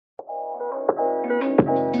Hi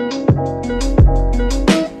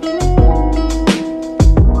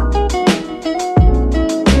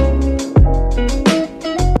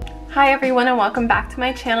everyone and welcome back to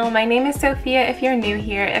my channel. My name is Sophia. If you're new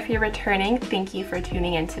here, if you're returning, thank you for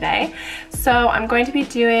tuning in today. So I'm going to be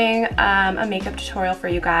doing a makeup tutorial for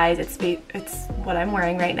you guys. It's what I'm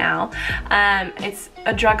wearing right now. It's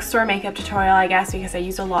a drugstore makeup tutorial, I guess, because I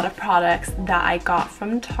use a lot of products that I got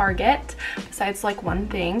from Target, besides like one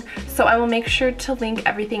thing. So I will make sure to link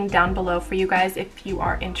everything down below for you guys if you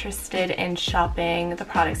are interested in shopping the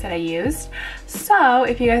products that I used. So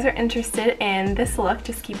if you guys are interested in this look,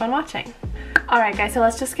 just keep on watching. Alright guys, so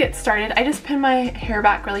let's just get started. I just pinned my hair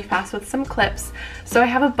back really fast with some clips. So I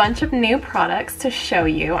have a bunch of new products to show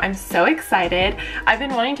you. I'm so excited. I've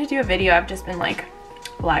been wanting to do a video. I've just been like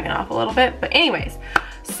lagging off a little bit. But anyways,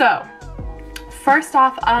 so first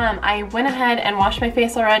off, I went ahead and washed my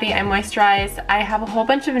face already. I moisturized. I have a whole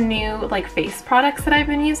bunch of new like face products that I've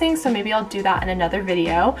been using, so maybe I'll do that in another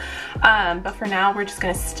video. But for now, we're just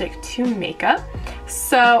gonna stick to makeup.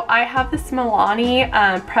 So I have this Milani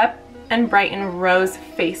Prep and Brighten Rose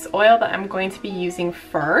Face Oil that I'm going to be using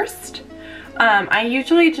first. I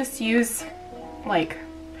usually just use like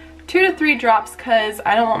 2 to 3 drops because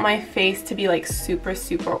I don't want my face to be like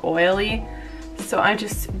super oily. So I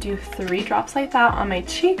just do 3 drops like that on my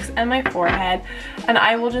cheeks and my forehead, and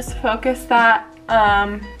I will just focus that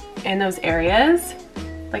in those areas,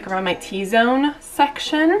 like around my T-zone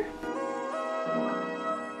section.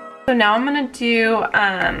 So now I'm gonna do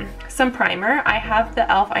some primer. I have the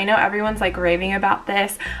e.l.f. I know everyone's like raving about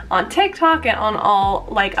this on TikTok and on all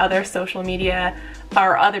like other social media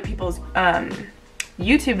or other people's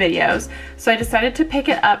YouTube videos. So I decided to pick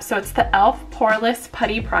it up. So it's the e.l.f. Poreless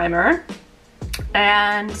Putty Primer.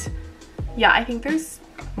 And yeah, I think there's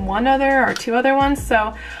 1 other or 2 other ones.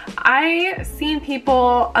 So I seen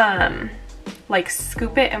people like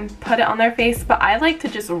scoop it and put it on their face, but I like to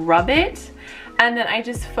just rub it and then I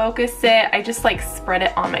just focus it. I just like spread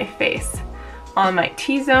it on my face, on my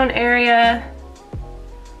T-zone area,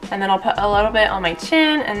 and then I'll put a little bit on my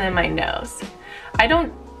chin and then my nose. I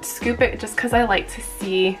don't scoop it just because I like to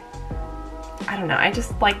see, I don't know, I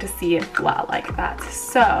just like to see it flat like that.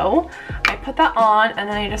 So I put that on and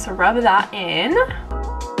then I just rub that in.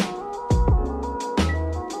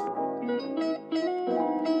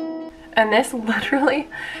 And this literally,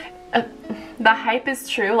 the hype is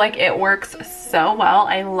true, like it works so well.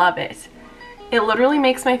 I love it. It literally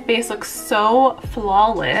makes my face look so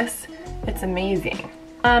flawless. It's amazing.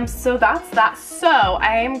 So that's that. So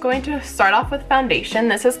I am going to start off with foundation.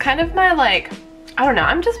 This is kind of my like, I don't know,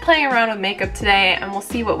 I'm just playing around with makeup today and we'll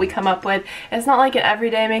see what we come up with. It's not like an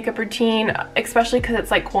everyday makeup routine, especially because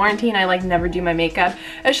it's like quarantine. I like never do my makeup.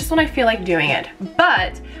 It's just when I feel like doing it.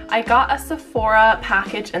 But I got a Sephora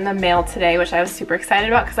package in the mail today, which I was super excited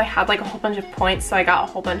about because I had like a whole bunch of points. So I got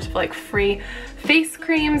a whole bunch of like free face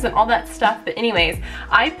creams and all that stuff. But anyways,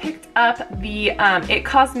 I picked up the It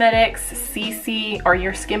Cosmetics CC or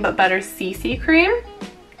Your Skin But Better CC cream.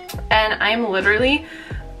 And I'm literally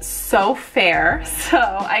so fair, so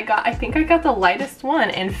I think I got the lightest one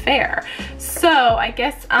in fair. So I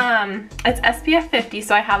guess it's SPF 50,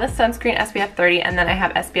 so I have the sunscreen SPF 30 and then I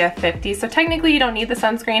have SPF 50. So technically you don't need the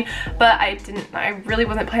sunscreen, but I really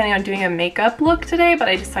wasn't planning on doing a makeup look today, but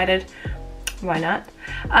I decided why not.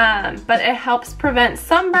 But it helps prevent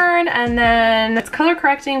sunburn, and then it's color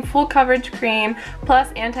correcting full coverage cream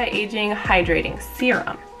plus anti-aging hydrating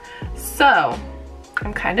serum. So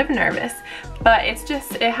I'm kind of nervous, but it's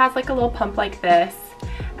just, it has like a little pump like this,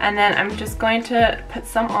 and then I'm just going to put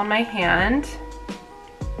some on my hand.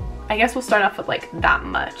 I guess we'll start off with like that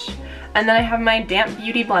much. And then I have my damp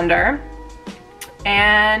beauty blender,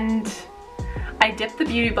 and I dip the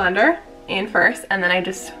beauty blender in first, and then I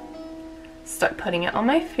just start putting it on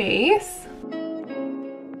my face.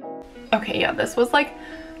 Okay, yeah, this was like,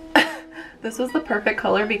 this was the perfect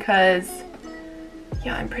color because,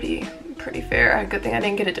 yeah, I'm pretty fair. Good thing I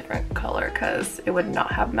didn't get a different color because it would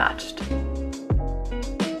not have matched.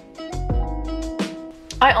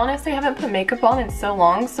 I honestly haven't put makeup on in so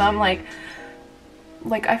long, so I'm like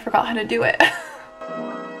I forgot how to do it.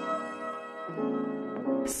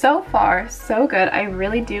 So far, so good. I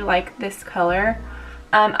really do like this color.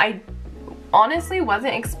 I honestly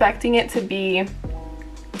wasn't expecting it to be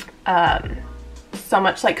so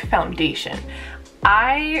much like foundation.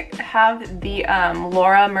 I have the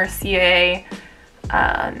Laura Mercier,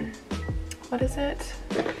 what is it?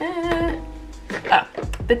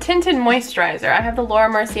 The tinted moisturizer. I have the Laura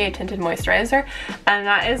Mercier tinted moisturizer, and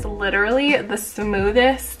that is literally the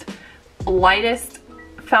smoothest, lightest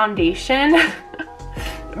foundation.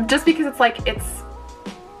 Just because it's like,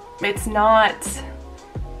 it's not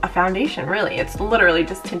a foundation really. It's literally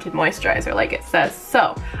just tinted moisturizer like it says.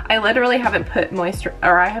 So I literally haven't put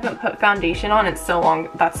I haven't put foundation on in so long.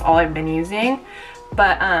 That's all I've been using.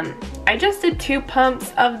 But I just did 2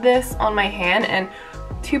 pumps of this on my hand, and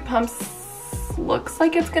 2 pumps looks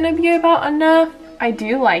like it's gonna be about enough. I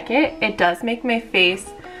do like it. It does make my face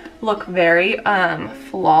look very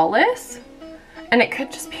flawless. And it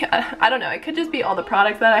could just be, I don't know, it could just be all the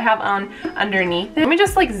products that I have on underneath it. Let me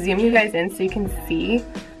just like zoom you guys in so you can see,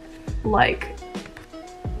 like,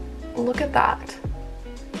 look at that.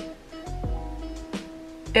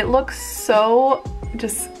 It looks so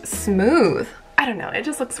just smooth. I don't know, it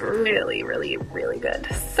just looks really, really, really good.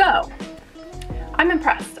 So, I'm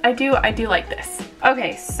impressed. I do like this.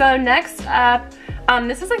 Okay, so next up,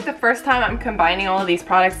 this is like the first time I'm combining all of these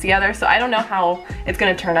products together, so I don't know how it's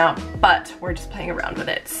gonna turn out, but we're just playing around with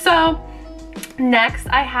it. So next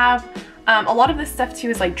I have, a lot of this stuff too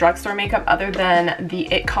is like drugstore makeup other than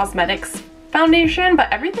the IT Cosmetics foundation,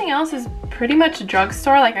 but everything else is pretty much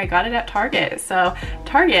drugstore. Like I got it at Target, so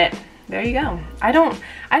Target, there you go. I don't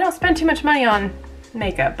spend too much money on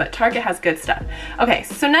makeup, but Target has good stuff. Okay,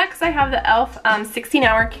 so next I have the e.l.f.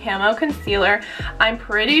 16-Hour Camo Concealer. I'm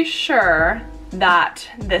pretty sure that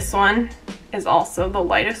this one is also the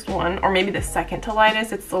lightest one, or maybe the second to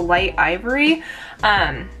lightest. It's the light ivory.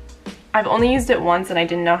 I've only used it once and I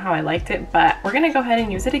didn't know how I liked it, but we're gonna go ahead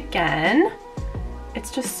and use it again.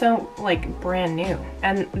 It's just so like brand new,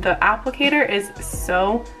 and the applicator is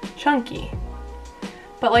so chunky.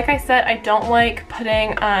 But like I said, I don't like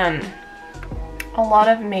putting a lot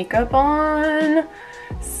of makeup on,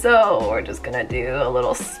 so we're just gonna do a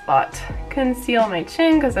little spot conceal my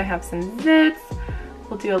chin because I have some zits.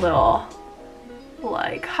 We'll do a little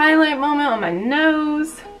like highlight moment on my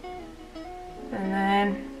nose, and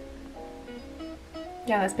then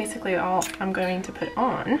yeah, that's basically all I'm going to put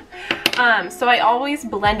on. So I always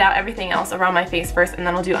blend out everything else around my face first, and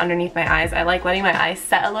then I'll do underneath my eyes. I like letting my eyes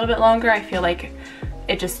set a little bit longer. I feel like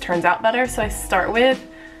it just turns out better. So I start with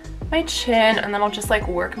my chin, and then I'll just like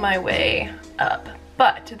work my way up.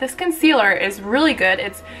 But this concealer is really good.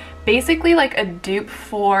 It's basically like a dupe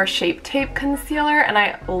for Shape Tape concealer, and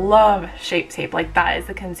I love Shape Tape. Like that is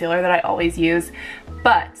the concealer that I always use.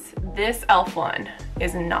 But this e.l.f. one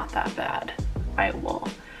is not that bad, I will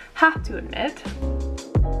have to admit.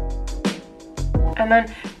 And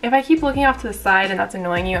then if I keep looking off to the side and that's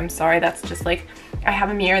annoying you, I'm sorry. That's just like, I have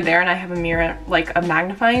a mirror there and I have a mirror, like a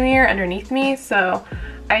magnifying mirror underneath me. So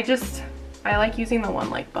I like using the one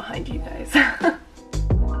like behind you guys.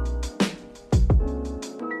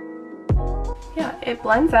 Yeah, it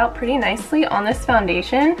blends out pretty nicely on this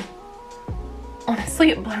foundation.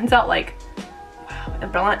 Honestly, it blends out like, wow,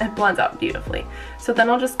 it blends out beautifully. So then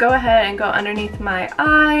I'll just go ahead and go underneath my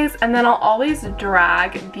eyes, and then I'll always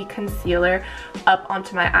drag the concealer up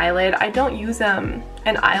onto my eyelid. I don't use an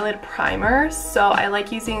eyelid primer, so I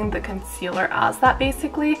like using the concealer as that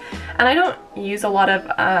basically. And I don't use a lot of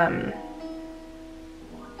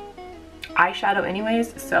eyeshadow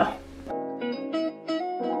anyways, so.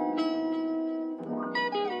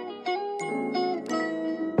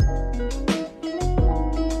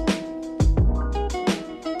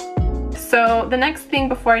 So the next thing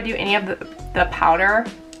before I do any of the powder,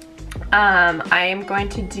 I am going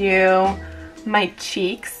to do my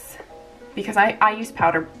cheeks, because I use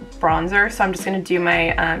powder bronzer, so I'm just going to do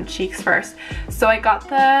my cheeks first. So I got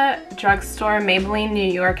the Drugstore Maybelline New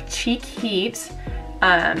York Cheek Heat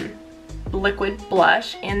liquid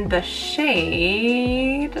blush in the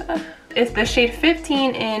shade, it's the shade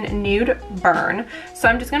 15 in Nude Burn. So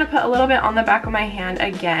I'm just going to put a little bit on the back of my hand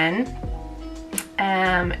again.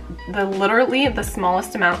 Literally the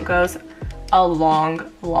smallest amount goes a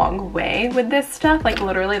long way with this stuff. Like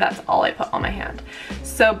literally that's all I put on my hand.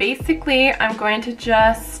 So basically I'm going to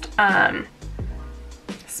just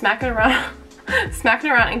smack it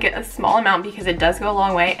around and get a small amount, because it does go a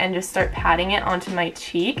long way, and just start patting it onto my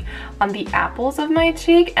cheek, on the apples of my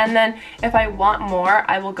cheek. And then if I want more,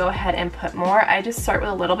 I will go ahead and put more. I just start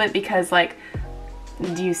with a little bit because, like,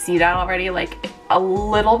 do you see that already? Like a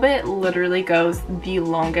little bit literally goes the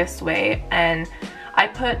longest way. And I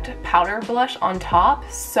put powder blush on top,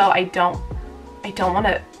 so I don't want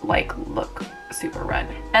to like look super red.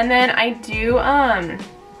 And then I do I'm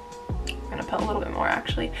gonna put a little bit more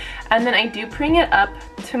actually, and then I do bring it up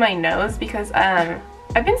to my nose, because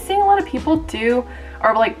I've been seeing a lot of people do,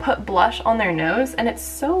 or like put blush on their nose, and it's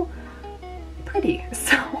so pretty,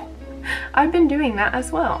 so I've been doing that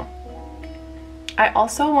as well. I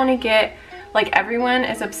also want to get, like, everyone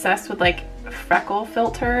is obsessed with like freckle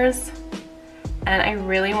filters, and I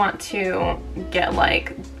really want to get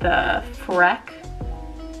like the Freck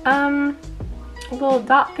little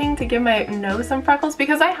dot thing to give my nose some freckles,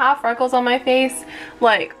 because I have freckles on my face.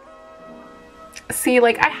 Like, see,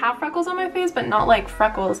 like I have freckles on my face, but not like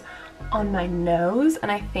freckles on my nose,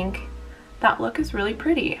 and I think that look is really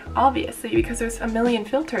pretty, obviously, because there's a million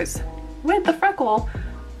filters with the freckle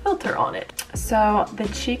filter on it. So the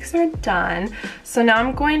cheeks are done. So now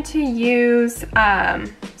I'm going to use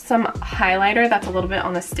some highlighter that's a little bit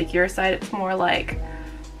on the stickier side. It's more like,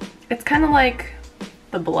 it's kind of like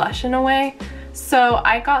the blush in a way. So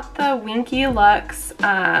I got the Winky Lux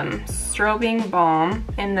Strobing Balm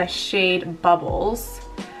in the shade Bubbles.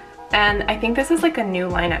 And I think this is like a new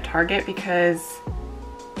line at Target because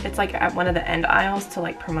it's like at one of the end aisles to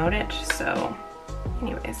like promote it. So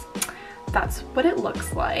anyways, that's what it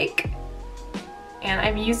looks like. And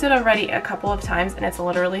I've used it already a couple of times and it's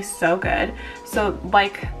literally so good. So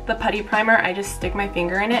like the putty primer, I just stick my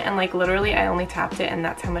finger in it and like literally I only tapped it and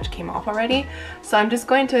that's how much came off already. So I'm just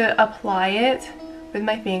going to apply it with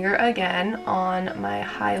my finger again on my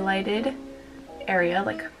highlighted area,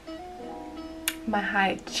 like my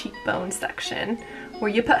high cheekbone section where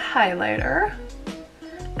you put highlighter.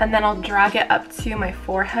 And then I'll drag it up to my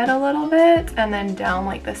forehead a little bit and then down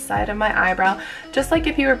like the side of my eyebrow, just like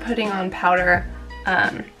if you were putting on powder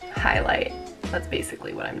highlight. That's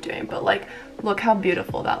basically what I'm doing, but like look how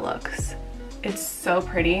beautiful that looks. It's so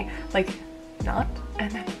pretty. Like, not,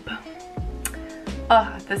 and then boom.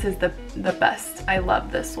 Oh, this is the best. I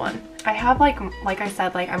love this one. I have like I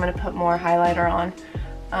said, like I'm gonna put more highlighter on.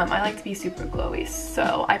 I like to be super glowy,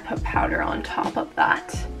 so I put powder on top of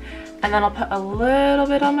that. And then I'll put a little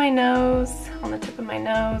bit on my nose, on the tip of my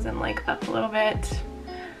nose, and like up a little bit.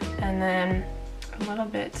 And then a little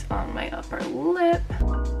bit on my upper lip.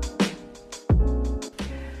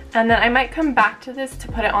 And then I might come back to this to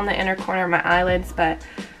put it on the inner corner of my eyelids, but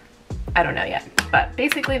I don't know yet. But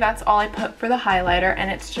basically that's all I put for the highlighter, and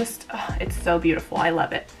it's just, oh, it's so beautiful. I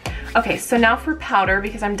love it. Okay, so now for powder,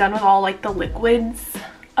 because I'm done with all like the liquids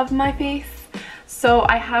of my face. So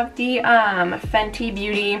I have the Fenty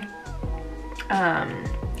Beauty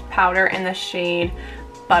powder in the shade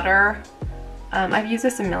Butter. I've used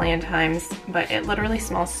this a million times, but it literally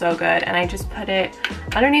smells so good, and I just put it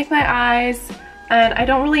underneath my eyes. And I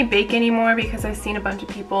don't really bake anymore because I've seen a bunch of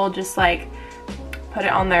people just like put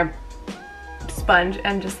it on their sponge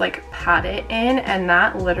and just like pat it in, and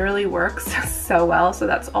that literally works so well. So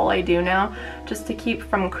that's all I do now, just to keep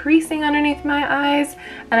from creasing underneath my eyes.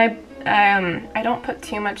 And I don't put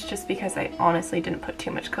too much just because I honestly didn't put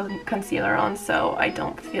too much concealer on, so I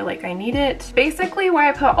don't feel like I need it. Basically where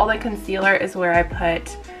I put all the concealer is where I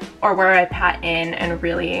put, or where I pat in and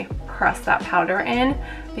really press that powder in,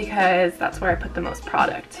 because that's where I put the most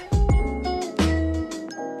product.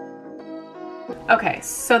 Okay,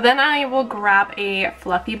 so then I will grab a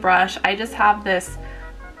fluffy brush. I just have this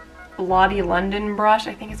Lottie London brush.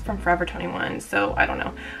 I think it's from Forever 21, so I don't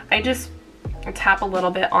know. I just tap a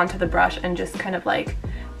little bit onto the brush and just kind of like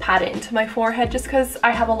pat it into my forehead, just because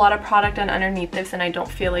I have a lot of product on underneath this and I don't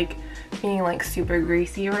feel like being like super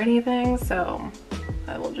greasy or anything, so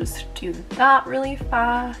I will just do that really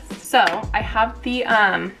fast. So I have the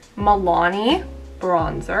Milani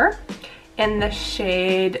Bronzer in the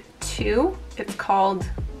shade 2. It's called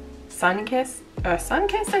Sunkiss, I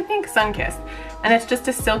think? Sunkiss. And it's just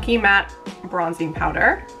a silky matte bronzing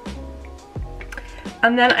powder.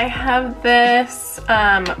 And then I have this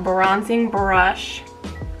bronzing brush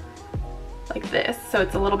like this. So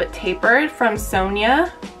it's a little bit tapered, from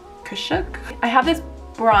Sonia Kashuk. I have this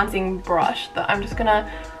bronzing brush that I'm just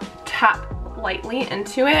gonna tap lightly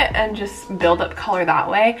into it and just build up color that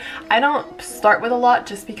way. I don't start with a lot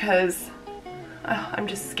just because I'm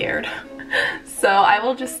just scared. So I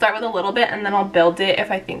will just start with a little bit and then I'll build it if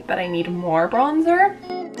I think that I need more bronzer.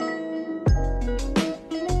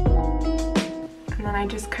 And then I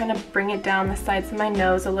just kind of bring it down the sides of my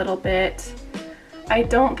nose a little bit. I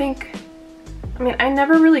mean, I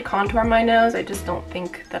never really contour my nose. I just don't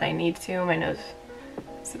think that I need to. My nose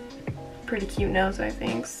is a pretty cute nose, I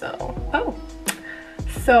think, so.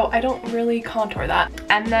 So I don't really contour that.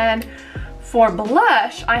 And then for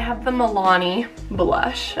blush, I have the Milani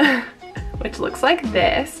blush, which looks like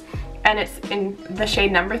this. And it's in the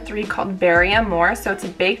shade number 3 called Berry Amore. So it's a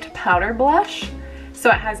baked powder blush. So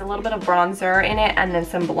it has a little bit of bronzer in it and then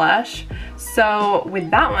some blush. So with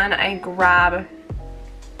that one, I grab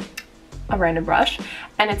a random brush,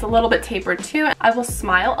 and it's a little bit tapered too. I will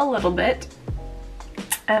smile a little bit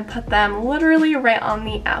and put them literally right on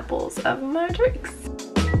the apples of my cheeks.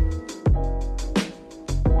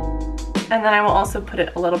 And then I will also put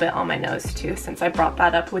it a little bit on my nose too, since I brought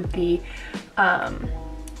that up with the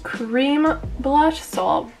cream blush. So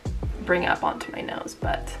I'll bring it up onto my nose,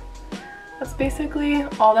 but that's basically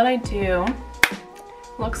all that I do.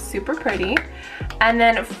 Looks super pretty. And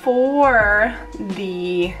then for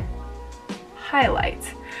the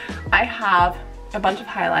highlight, I have a bunch of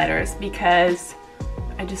highlighters because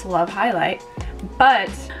I just love highlight,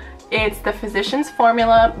 but it's the Physicians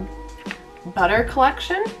Formula Butter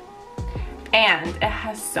Collection, and it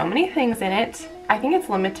has so many things in it. I think it's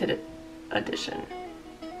limited edition,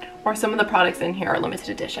 or some of the products in here are limited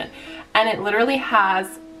edition, and it literally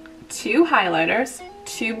has 2 highlighters,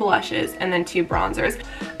 2 blushes, and then 2 bronzers.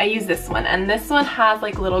 I use this one, and this one has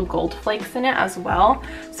like little gold flakes in it as well,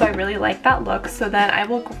 so I really like that look. So then I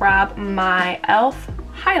will grab my e.l.f.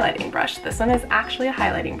 highlighting brush. This one is actually a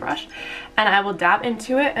highlighting brush, and I will dab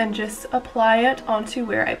into it and just apply it onto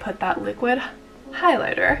where I put that liquid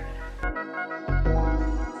highlighter.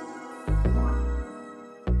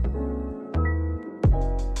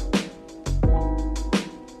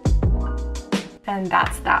 And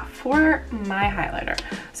that's that for my highlighter.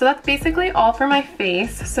 So that's basically all for my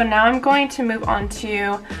face. So now I'm going to move on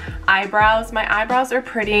to eyebrows. My eyebrows are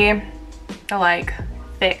pretty like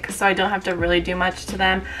thick, so I don't have to really do much to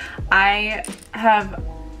them. I have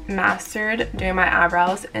mastered doing my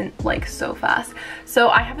eyebrows in like so fast. So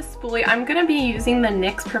I have a spoolie. I'm gonna be using the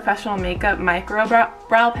NYX Professional Makeup Micro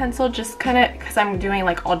Brow Pencil, just kind of because I'm doing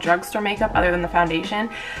like all drugstore makeup other than the foundation.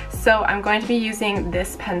 So I'm going to be using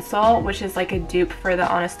this pencil, which is like a dupe for the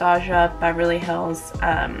Anastasia Beverly Hills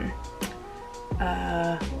oh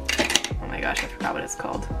my gosh, I forgot what it's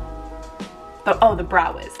called. The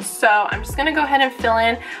Brow Wiz. So I'm just gonna go ahead and fill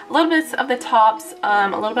in a little bit of the tops, a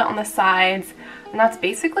little bit on the sides, and that's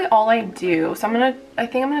basically all I do. So I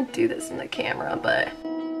think I'm gonna do this in the camera, but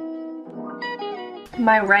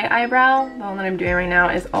my right eyebrow, the one that I'm doing right now,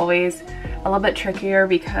 is always a little bit trickier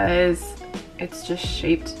because it's just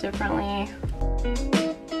shaped differently.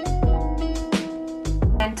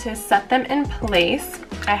 And to set them in place,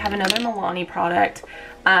 I have another Milani product.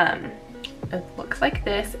 It looks like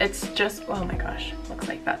this. It's just, oh my gosh, looks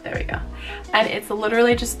like that. There we go. And it's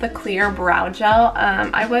literally just the clear brow gel.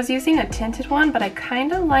 I was using a tinted one, but I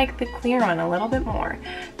kind of like the clear one a little bit more.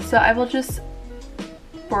 So I will just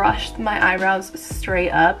brush my eyebrows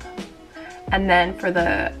straight up, and then for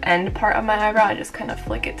the end part of my eyebrow, I just kind of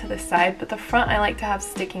flick it to the side, but the front I like to have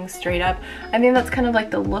sticking straight up. I think that's kind of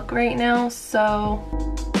like the look right now, so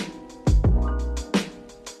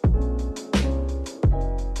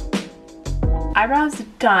eyebrows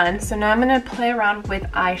done. So now I'm gonna play around with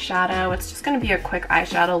eyeshadow. It's just gonna be a quick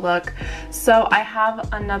eyeshadow look. So I have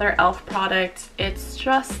another e.l.f. product. It's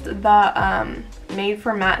just the Made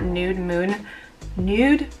for Matte Nude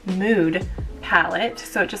Mood palette.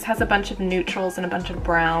 So it just has a bunch of neutrals and a bunch of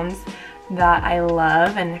browns that I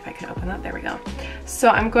love. And if I could open that, there we go. So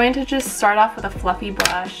I'm going to just start off with a fluffy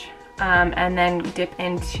brush and then dip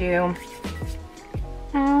into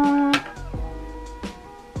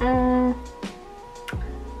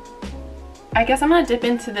I guess I'm gonna dip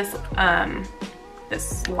into this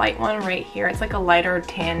this light one right here. It's like a lighter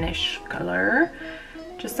tannish color,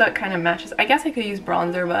 just so it kind of matches. I guess I could use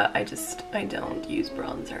bronzer, but I don't use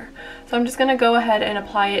bronzer. So I'm just gonna go ahead and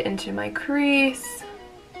apply it into my crease.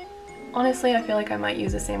 Honestly, I feel like I might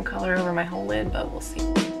use the same color over my whole lid, but we'll see.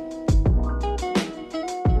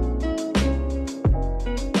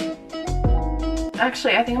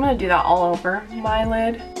 Actually, I think I'm gonna do that all over my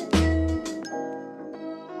lid.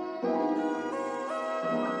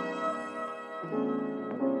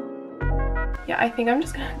 Yeah, I think I'm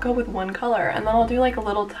just gonna go with one color, and then I'll do like a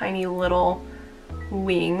little tiny little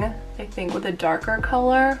wing, I think, with a darker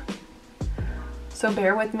color. So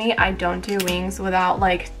bear with me, I don't do wings without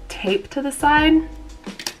like tape to the side.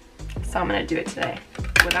 So I'm gonna do it today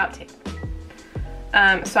without tape.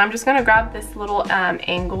 So I'm just gonna grab this little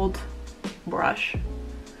angled brush,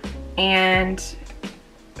 and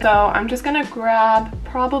so I'm just gonna grab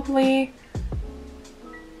probably,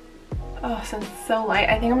 oh, since it's so light,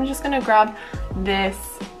 I think I'm just gonna grab this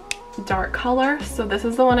dark color. So this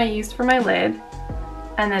is the one I used for my lid,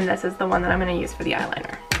 and then this is the one that I'm gonna use for the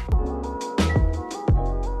eyeliner.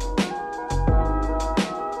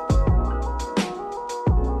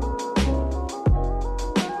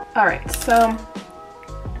 Alright, so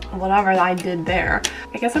whatever I did there,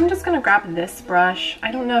 I guess I'm just gonna grab this brush.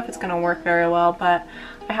 I don't know if it's gonna work very well, but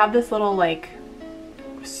I have this little like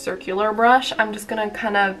circular brush. I'm just gonna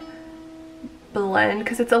kind of blend,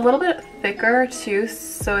 because it's a little bit thicker too,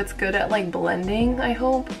 so it's good at like blending, I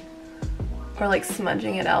hope, or like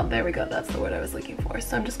smudging it out. There we go, that's the word I was looking for.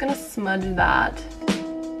 So I'm just gonna smudge that,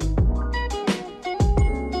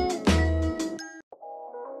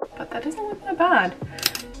 but that doesn't look that bad.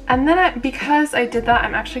 And then because I did that,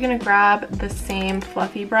 I'm actually gonna grab the same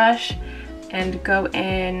fluffy brush and go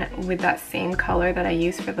in with that same color that I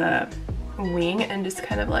used for the wing and just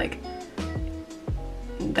kind of like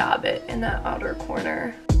dab it in that outer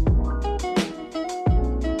corner.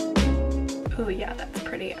 Oh yeah, that's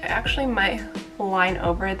pretty. I actually might line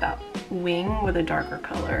over that wing with a darker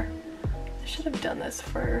color. I should have done this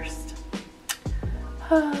first.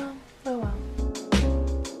 Oh well.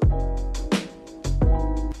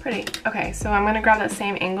 Pretty. Okay, so I'm gonna grab that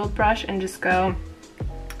same angled brush and just go,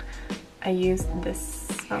 I used this,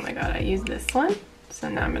 oh my god, I used this one. So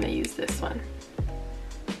now I'm gonna use this one.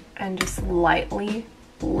 And just lightly,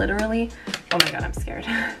 literally, oh my god, I'm scared.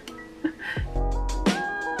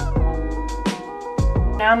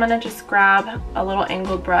 Now I'm gonna just grab a little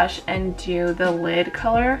angled brush and do the lid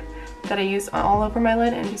color that I use all over my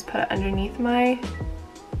lid and just put it underneath my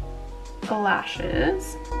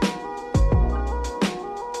lashes.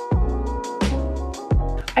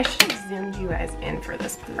 I should have zoomed you guys in for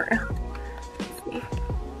this part. Let's see.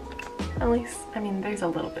 At least, I mean, there's a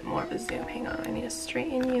little bit more of a zoom. Hang on, I need to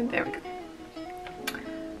straighten you. There we go.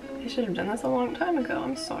 I should have done this a long time ago.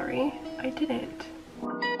 I'm sorry. I didn't.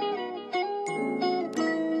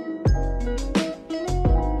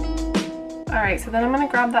 Alright, so then I'm going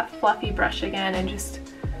to grab that fluffy brush again and just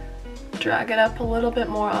drag it up a little bit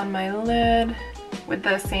more on my lid with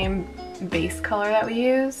the same base color that we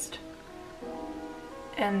used.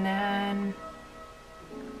 And then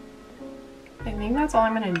I think that's all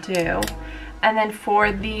I'm going to do. And then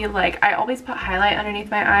for the, like, I always put highlight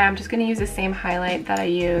underneath my eye. I'm just going to use the same highlight that I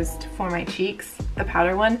used for my cheeks, the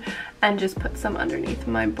powder one, and just put some underneath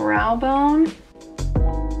my brow bone.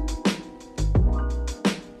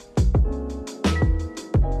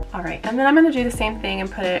 Alright, and then I'm going to do the same thing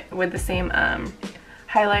and put it with the same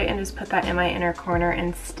highlight and just put that in my inner corner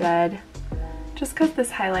instead. Just because this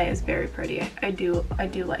highlight is very pretty. I do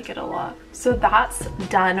like it a lot. So that's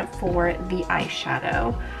done for the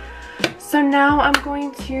eyeshadow. So now I'm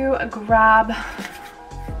going to grab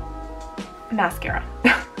mascara.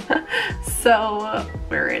 So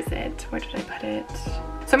where is it? Where did I put it?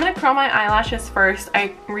 So I'm going to curl my eyelashes first.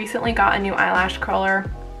 I recently got a new eyelash curler.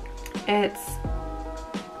 It's,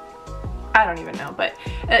 I don't even know, but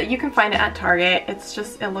you can find it at Target. It's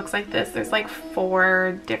just, it looks like this. There's like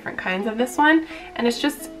 4 different kinds of this one, and it's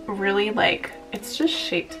just really like, it's just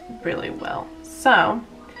shaped really well. So I'm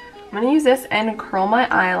gonna use this and curl my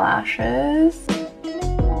eyelashes.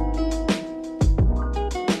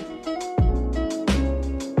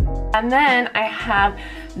 And then I have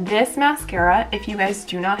this mascara. If you guys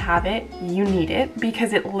do not have it, you need it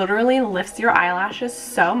because it literally lifts your eyelashes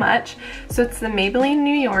so much. So it's the Maybelline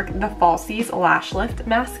New York, the Falsies Lash Lift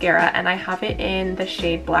Mascara, and I have it in the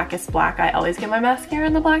shade Blackest Black. I always get my mascara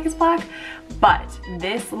in the Blackest Black, but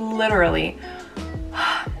this literally,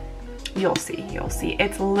 you'll see.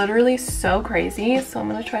 It's literally so crazy. So I'm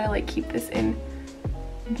gonna try to like keep this in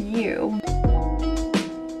view.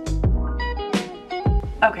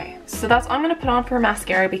 Okay, so that's all I'm going to put on for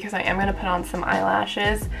mascara because I am going to put on some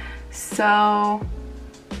eyelashes. So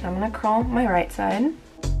I'm going to curl my right side.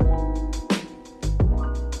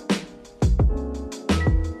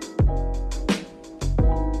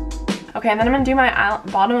 Okay, and then I'm going to do my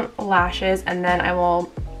bottom lashes, and then I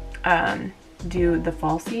will do the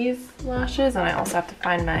Falsies lashes, and I also have to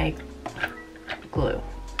find my glue.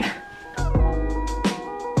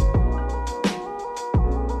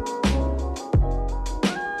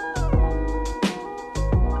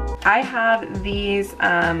 I have these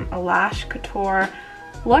Lash Couture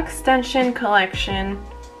Luxe Extension Collection,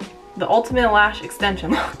 the Ultimate Lash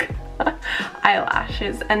Extension Look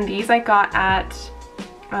eyelashes, and these I got at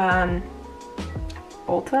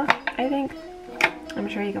Ulta, I think. I'm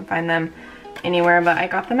sure you can find them anywhere, but I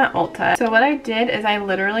got them at Ulta. So what I did is I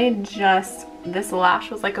literally just, this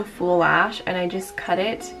lash was like a full lash, and I just cut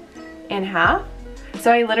it in half. So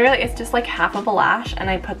I literally, it's just like half of a lash, and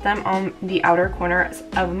I put them on the outer corners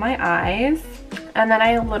of my eyes. And then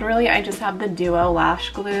I just have the Duo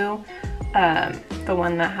Lash Glue, the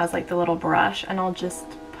one that has like the little brush, and I'll just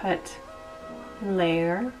put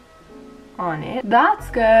layer on it. That's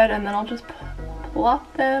good, and then I'll just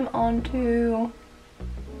plop them onto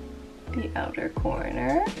the outer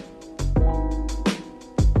corner.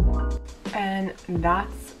 And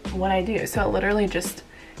that's what I do. So it literally just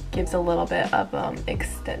gives a little bit of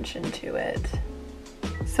extension to it.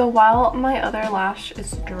 So while my other lash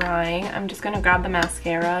is drying, I'm just gonna grab the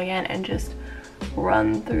mascara again and just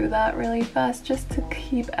run through that really fast just to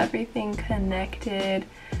keep everything connected.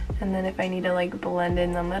 And then if I need to like blend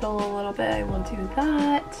in the middle a little bit, I will do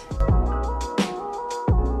that.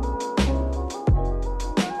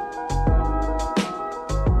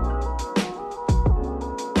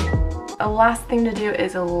 last thing to do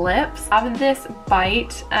is lips. I have this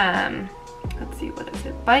Bite, let's see, what is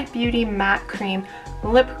it? Bite Beauty Matte Cream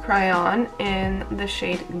Lip Crayon in the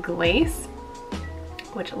shade Glaze,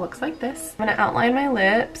 which looks like this. I'm gonna outline my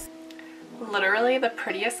lips. Literally the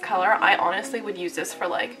prettiest color. I honestly would use this for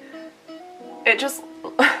like, it just,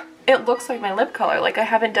 it looks like my lip color. Like I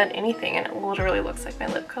haven't done anything and it literally looks like my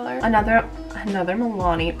lip color. Another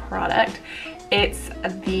Milani product. It's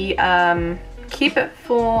the Keep It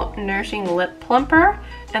Full Nourishing Lip Plumper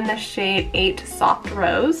in the shade 8 Soft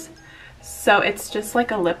Rose. So it's just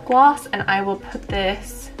like a lip gloss, and I will put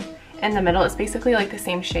this in the middle. It's basically like the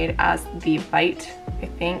same shade as the Bite, I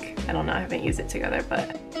think. I don't know, I haven't used it together,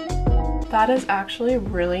 but that is actually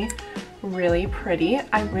really, really pretty.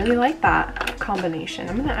 I really like that combination.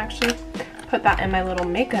 I'm gonna actually put that in my little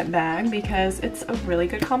makeup bag because it's a really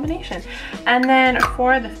good combination. And then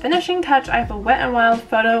for the finishing touch, I have a Wet n Wild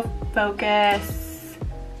Photo Focus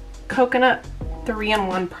Coconut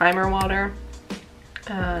 3-in-1 Primer Water.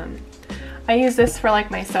 I use this for like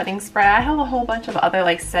my setting spray. I have a whole bunch of other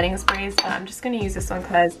like setting sprays, but I'm just gonna use this one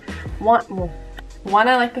because one,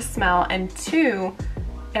 I like the smell, and two,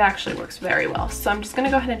 it actually works very well. So I'm just gonna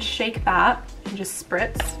go ahead and shake that and just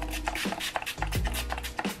spritz.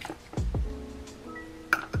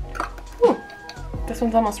 Ooh, this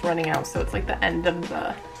one's almost running out, so it's like the end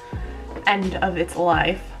of its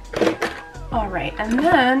life. All right, and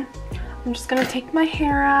then I'm just gonna take my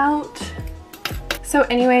hair out. So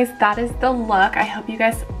anyways, that is the look. I hope you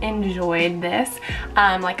guys enjoyed this.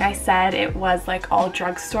 Like I said, it was like all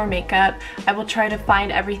drugstore makeup. I will try to find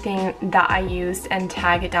everything that I used and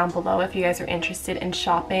tag it down below if you guys are interested in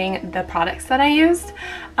shopping the products that I used.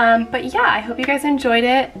 But yeah, I hope you guys enjoyed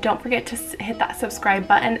it. Don't forget to hit that subscribe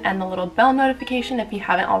button and the little bell notification if you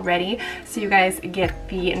haven't already, so you guys get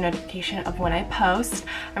the notification of when I post.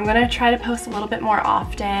 I'm gonna try to post a little bit more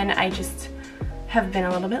often. I just have been a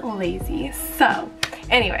little bit lazy. So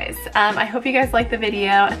anyways, I hope you guys liked the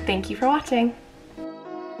video. Thank you for watching.